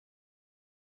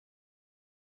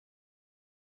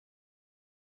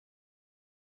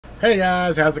Hey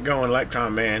guys, how's it going,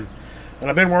 Electron Man? And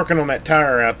I've been working on that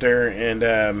tire out there,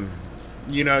 and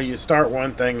you start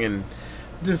one thing, and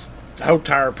this whole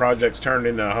tire project's turned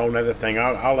into a whole other thing.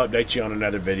 I'll update you on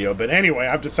another video. But anyway,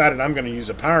 I've decided I'm going to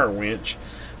use a power winch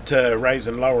to raise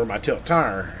and lower my tilt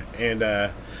tire,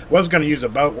 and was going to use a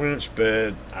boat winch,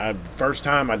 but first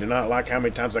time I did not like how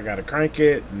many times I got to crank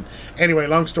it. And anyway,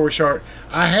 long story short,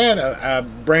 I had a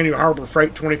brand new Harbor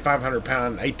Freight 2,500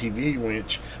 pound ATV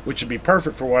winch, which would be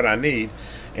perfect for what I need.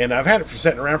 And I've had it for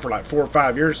sitting around for like 4 or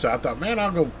 5 years, so I thought, man,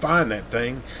 I'll go find that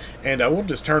thing, and we'll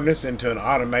just turn this into an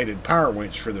automated power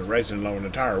winch for the raising and lowering the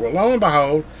tire. Well, lo and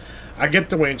behold, I get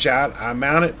the winch out, I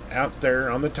mount it out there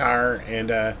on the tire,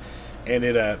 and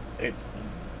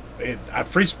I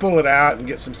free spool it out and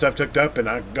get some stuff hooked up, and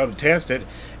I go to test it,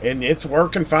 and it's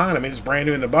working fine. I mean, it's brand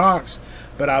new in the box,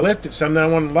 but I lift it some, then I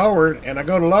want to lower it, and I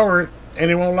go to lower it,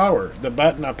 and it won't lower. The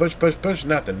button, I push,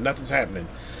 nothing's happening.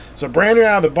 So brand new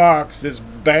out of the box, this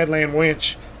Badland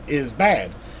winch is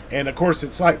bad. And of course,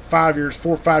 it's like 4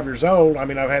 or 5 years old. I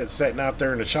mean, I've had it sitting out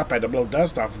there in the shop. I had to blow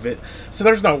dust off of it, so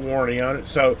there's no warranty on it.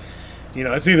 So,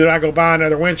 it's either I go buy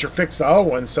another winch or fix the old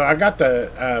one. So I got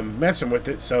the messing with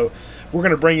it. So we're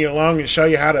going to bring you along and show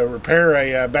you how to repair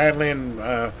a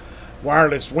Badland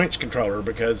wireless winch controller,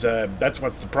 because that's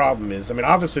what the problem is. I mean,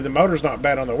 obviously the motor's not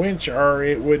bad on the winch, or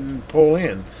it wouldn't pull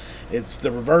in. It's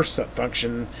the reverse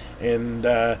function, and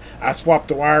I swapped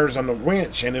the wires on the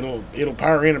winch, and it'll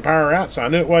power in and power out. So I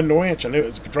knew it wasn't the winch. I knew it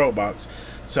was the control box.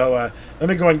 So let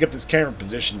me go ahead and get this camera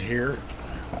positioned here.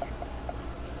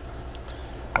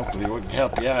 Hopefully we can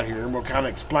help you out here, and we'll kind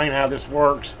of explain how this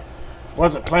works.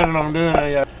 Wasn't planning on doing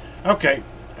a okay.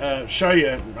 Show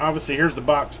you. Obviously, here's the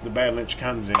box the Badland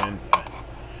comes in.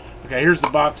 Okay, here's the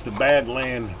box the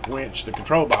Badland winch, the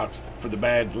control box for the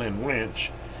Badland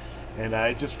winch. And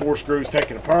it's just 4 screws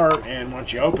taken apart, and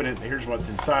once you open it, here's what's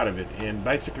inside of it. And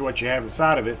basically what you have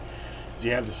inside of it is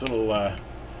you have this little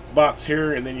box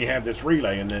here, and then you have this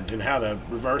relay. And how the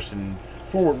reverse and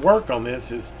forward work on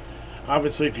this is,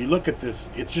 obviously if you look at this,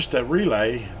 it's just a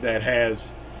relay that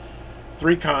has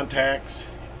 3 contacts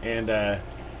and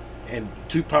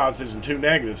 2 positives and 2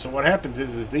 negatives. So what happens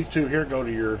is these 2 here go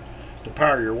to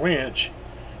power your winch,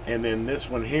 and then this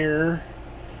one here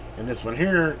and this one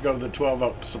here go to the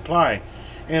 12-volt supply.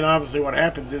 And obviously what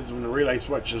happens is when the relay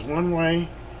switches one way,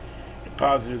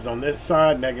 positives on this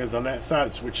side, negatives on that side,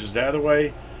 it switches the other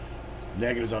way,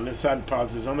 negatives on this side,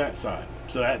 positives on that side.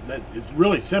 So that it's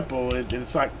really simple.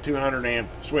 It's like a 200 amp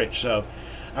switch. So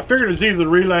I figured it was either the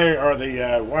relay or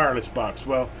the wireless box.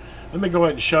 Well, let me go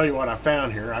ahead and show you what I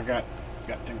found here. I got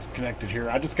things connected here.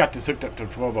 I just got this hooked up to a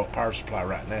 12-volt power supply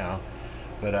right now,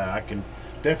 but I can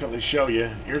definitely show you.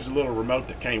 Here's a little remote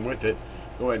that came with it.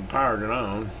 Go ahead and power it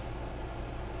on.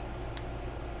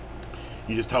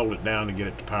 You just hold it down to get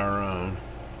it to power on.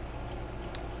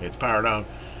 It's powered on.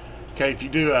 Okay, if you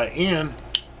do in,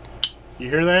 you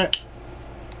hear that?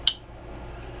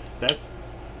 That's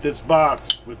this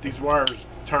box with these wires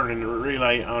turning the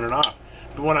relay on and off.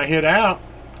 But when I hit out,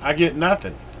 I get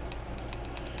nothing.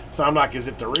 So I'm like, is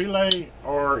it the relay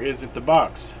or is it the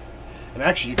box? And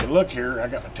actually, you can look here. I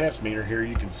got my test meter here.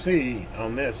 You can see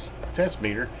on this test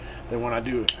meter that when I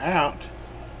do out,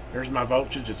 there's my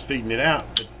voltage. It's feeding it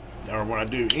out. Or when I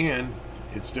do in,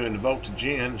 it's doing the voltage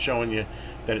in, showing you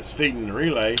that it's feeding the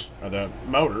relay or the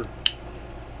motor.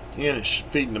 In, it's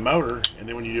feeding the motor, and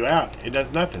then when you do out, it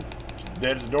does nothing. It's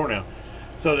dead as a doornail.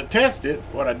 So to test it,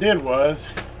 what I did was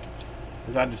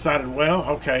I decided, well,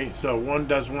 okay, so one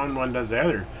does one does the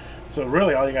other. So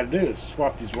really, all you got to do is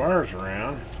swap these wires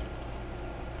around.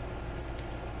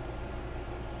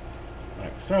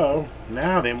 Like so.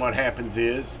 Now then what happens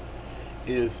is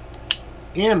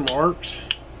in works,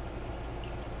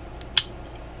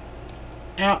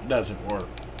 out doesn't work.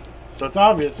 So it's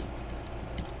obvious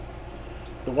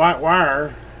the white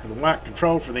wire, the white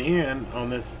control for the in on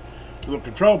this little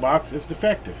control box is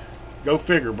defective. Go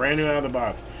figure, brand new out of the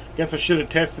box. Guess I should have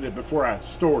tested it before I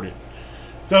stored it.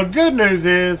 So good news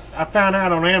is I found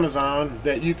out on Amazon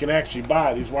that you can actually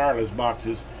buy these wireless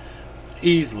boxes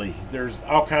easily. There's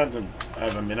all kinds of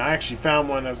them, and I actually found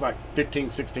one that was like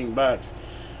 15, 16 bucks.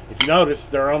 If you notice,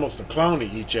 they're almost a clone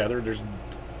of each other. There's a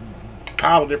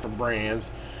pile of different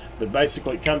brands, but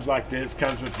basically it comes like this,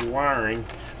 comes with your wiring.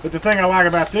 But the thing I like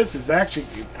about this is actually,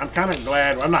 I'm kind of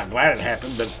glad, well, I'm not glad it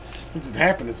happened, but since it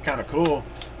happened, it's kind of cool,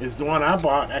 is the one I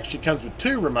bought actually comes with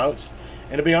 2 remotes.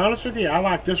 And to be honest with you, I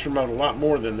like this remote a lot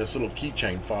more than this little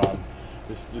keychain fob.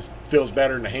 This just feels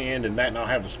better in the hand, and I'll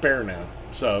have a spare now.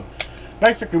 So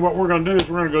basically what we're going to do is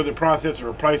we're going to go through the process of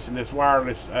replacing this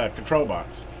wireless control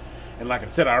box. And like I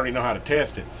said, I already know how to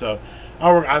test it. So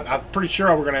I'm pretty sure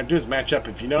all we're going to do is match up.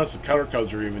 If you notice, the color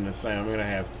codes are even the same. I'm going to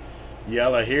have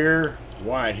yellow here,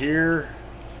 white here,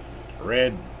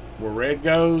 red where red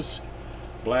goes,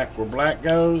 black where black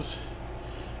goes,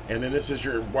 and then this is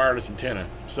your wireless antenna.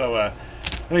 So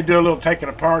let me do a little taking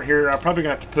apart here. I'm probably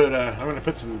going to have to put, I'm going to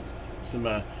put some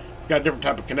it's got a different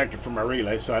type of connector for my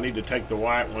relay, so I need to take the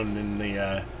white one and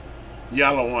the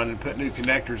yellow one and put new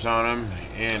connectors on them.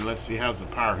 And let's see, how's the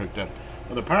power hooked up.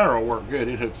 Well, the power will work good.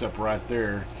 It hooks up right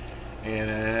there,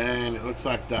 and it looks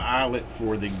like the eyelet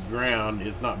for the ground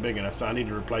is not big enough, so I need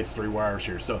to replace 3 wires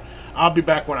here. So I'll be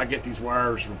back when I get these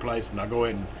wires replaced, and I'll go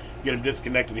ahead and get them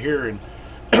disconnected here and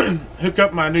hook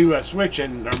up my new switch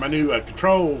and my new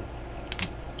control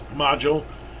module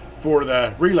for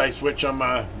the relay switch on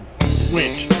my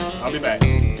winch. I'll be back.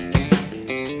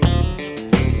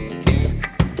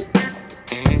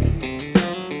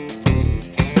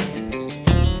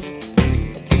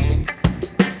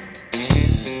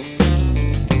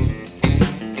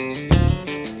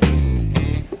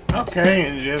 Okay,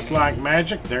 and just like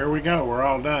magic, there we go. We're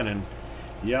all done. And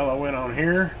yellow went on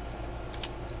here.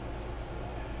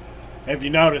 If you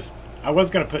noticed, I was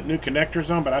going to put new connectors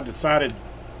on, but I decided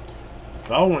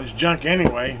the old one's junk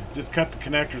anyway. Just cut the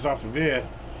connectors off of it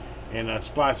and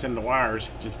splice in the wires.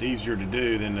 Just easier to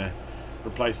do than to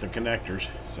replace the connectors.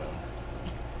 So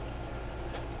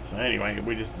anyway,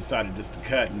 we just decided just to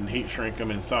cut and heat shrink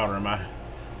them and solder them. I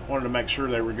wanted to make sure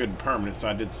they were good and permanent, so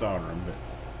I did solder them. But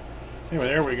anyway,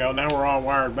 there we go. Now we're all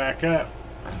wired back up.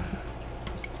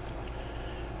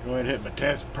 Go ahead and hit my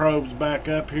test probes back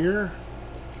up here.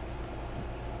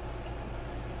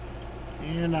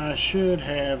 And I should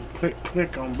have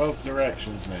click on both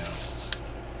directions now.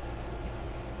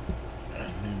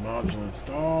 New module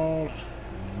installed.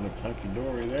 It looks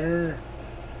hunky-dory there.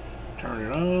 Turn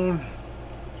it on.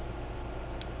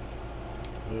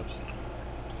 Oops.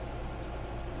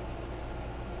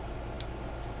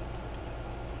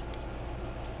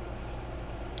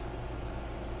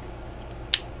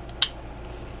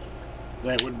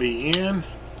 That would be in,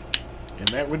 and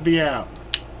that would be out.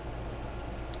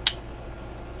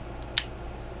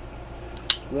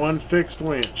 One fixed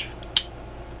winch.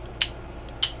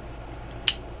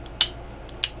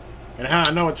 And how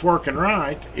I know it's working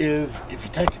right is if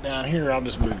you take it down here, I'll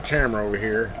just move the camera over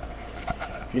here.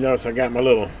 You notice I got my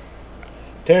little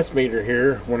test meter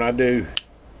here. When I do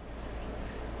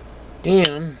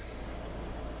in,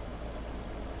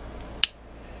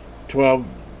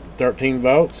 13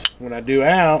 volts. When I do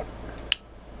out,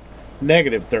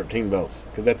 negative 13 volts,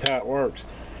 because that's how it works.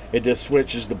 It just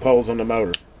switches the poles on the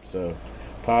motor. So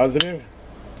positive,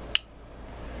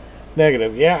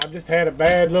 negative. Yeah, I just had a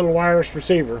bad little wireless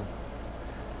receiver.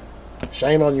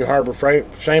 Shame on you, Harbor Freight.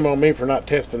 Shame on me for not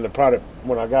testing the product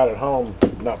when I got it home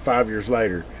about 5 years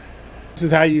later. This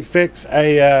is how you fix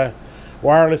a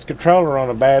wireless controller on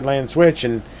a Badland switch.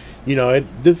 And you know,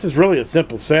 this is really a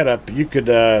simple setup. You could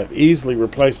easily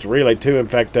replace the relay too. In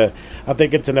fact, I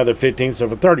think it's another 15. So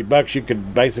for 30 bucks, you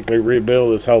could basically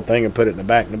rebuild this whole thing and put it in the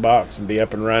back of the box and be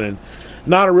up and running.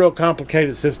 Not a real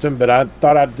complicated system, but I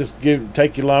thought I'd just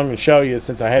take you along and show you,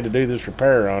 since I had to do this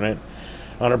repair on it,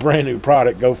 on a brand new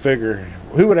product. Go figure.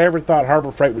 Who would have ever thought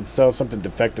Harbor Freight would sell something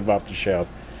defective off the shelf?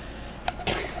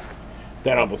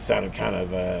 That almost sounded kind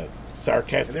of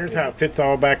sarcastic. There's how it fits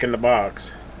all back in the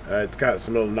box. It's got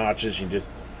some little notches. You just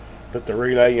put the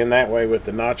relay in that way with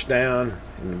the notch down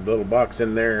and the little box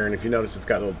in there. And if you notice, it's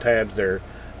got little tabs there.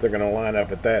 They're going to line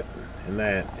up at that and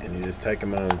that. And you just take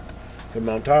them on, put them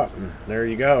on top, and there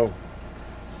you go.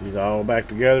 These all back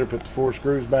together. Put the 4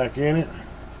 screws back in it.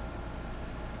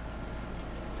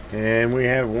 And we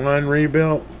have one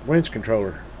rebuilt winch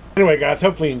controller. Anyway, guys,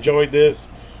 hopefully you enjoyed this.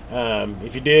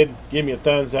 If you did, give me a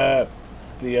thumbs up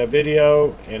the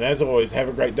video, and as always, have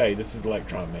a great day. This is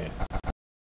Electron Man.